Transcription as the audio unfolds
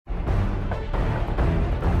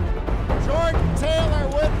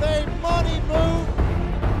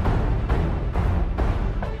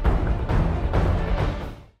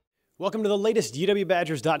Welcome to the latest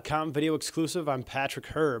UWBadgers.com video exclusive. I'm Patrick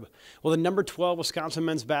Herb. Well, the number 12 Wisconsin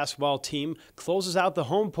men's basketball team closes out the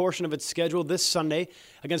home portion of its schedule this Sunday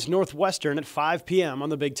against Northwestern at 5 p.m. on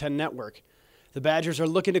the Big Ten Network. The Badgers are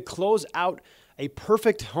looking to close out a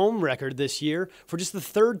perfect home record this year for just the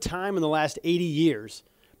third time in the last 80 years.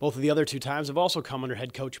 Both of the other two times have also come under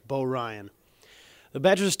head coach Bo Ryan. The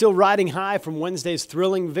Badgers are still riding high from Wednesday's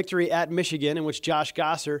thrilling victory at Michigan, in which Josh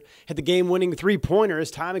Gosser hit the game-winning three-pointer as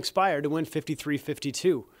time expired to win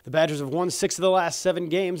 53-52. The Badgers have won 6 of the last 7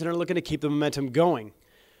 games and are looking to keep the momentum going.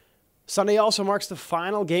 Sunday also marks the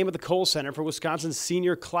final game at the Kohl Center for Wisconsin's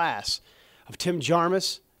senior class of Tim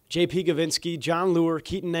Jarmusz, J.P. Gavinsky, Jon Leuer,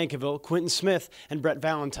 Keaton Nankivil, Quentin Smith, and Brett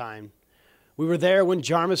Valentine. We were there when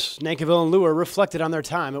Jarmusz, Nankivil, and Leuer reflected on their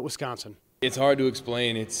time at Wisconsin. It's hard to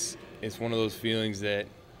explain. It's one of those feelings that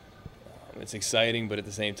it's exciting, but at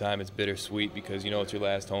the same time it's bittersweet because, it's your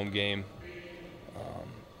last home game.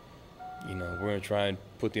 We're going to try and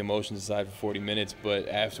put the emotions aside for 40 minutes, but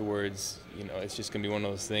afterwards, it's just going to be one of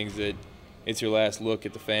those things that it's your last look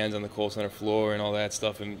at the fans on the Kohl Center floor and all that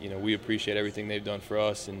stuff, and, we appreciate everything they've done for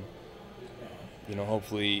us, and,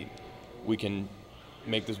 hopefully we can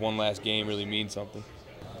make this one last game really mean something.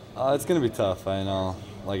 It's going to be tough. I know.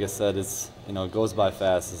 Like I said, it goes by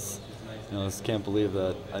fast. I just can't believe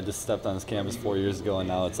that I just stepped on this campus 4 years ago and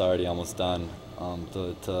now it's already almost done.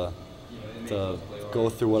 To go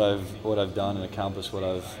through what I've done and accomplish what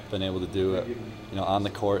I've been able to do, on the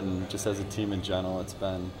court and just as a team in general, it's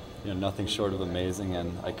been nothing short of amazing,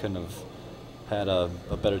 and I couldn't have had a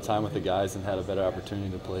better time with the guys and had a better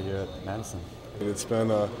opportunity to play here at Madison. It's been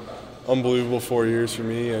an unbelievable 4 years for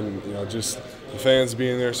me, and just the fans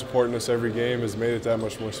being there supporting us every game has made it that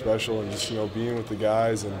much more special, and just being with the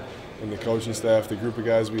guys and the coaching staff, the group of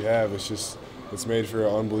guys we have, it's made for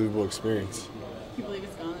an unbelievable experience. Can you believe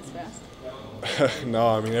it's gone this fast?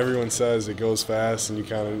 No, everyone says it goes fast, and you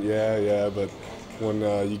kind of, yeah, but when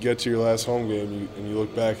you get to your last home game and you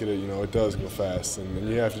look back at it, it does go fast, and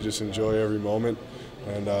you have to just enjoy every moment,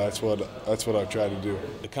 and that's what I've tried to do.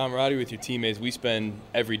 The camaraderie with your teammates, we spend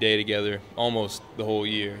every day together, almost the whole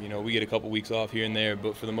year. We get a couple weeks off here and there,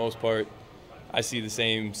 but for the most part, I see the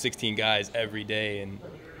same 16 guys every day, and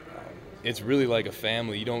it's really like a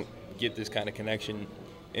family. You don't get this kind of connection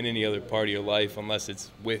in any other part of your life unless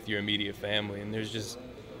it's with your immediate family. And there's just,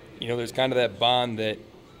 there's kind of that bond that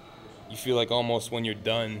you feel like almost when you're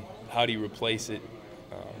done, how do you replace it?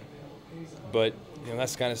 But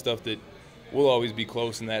that's the kind of stuff that we'll always be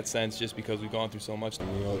close in that sense just because we've gone through so much.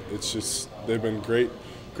 It's just they've been great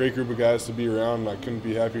group of guys to be around, and I couldn't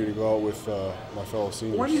be happier to go out with my fellow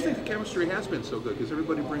seniors. Why do you think the chemistry has been so good? Because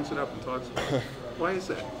everybody brings it up and talks about it. Why is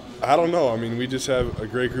that? I don't know. We just have a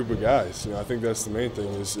great group of guys. I think that's the main thing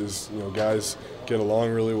is guys get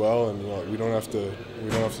along really well, and we don't have to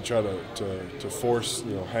try to force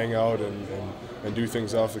hang out and do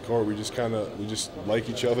things off the court. We just like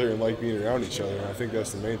each other and like being around each other, and I think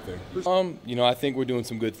that's the main thing. I think we're doing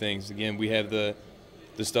some good things. Again, we have the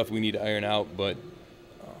stuff we need to iron out, but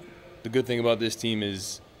the good thing about this team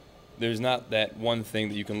is there's not that one thing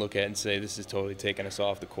that you can look at and say this is totally taking us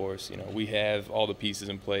off the course. We have all the pieces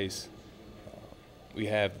in place. We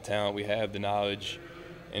have the talent, we have the knowledge,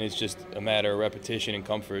 and it's just a matter of repetition and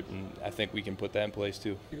comfort, and I think we can put that in place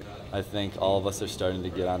too. I think all of us are starting to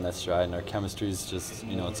get on that stride, and our chemistry is just,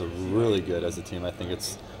 it's really good as a team. I think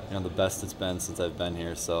it's, the best it's been since I've been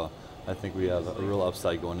here, so I think we have a real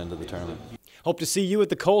upside going into the tournament. Hope to see you at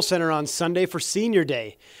the Kohl Center on Sunday for Senior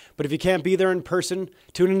Day. But if you can't be there in person,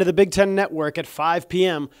 tune into the Big Ten Network at 5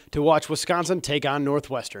 p.m. to watch Wisconsin take on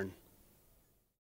Northwestern.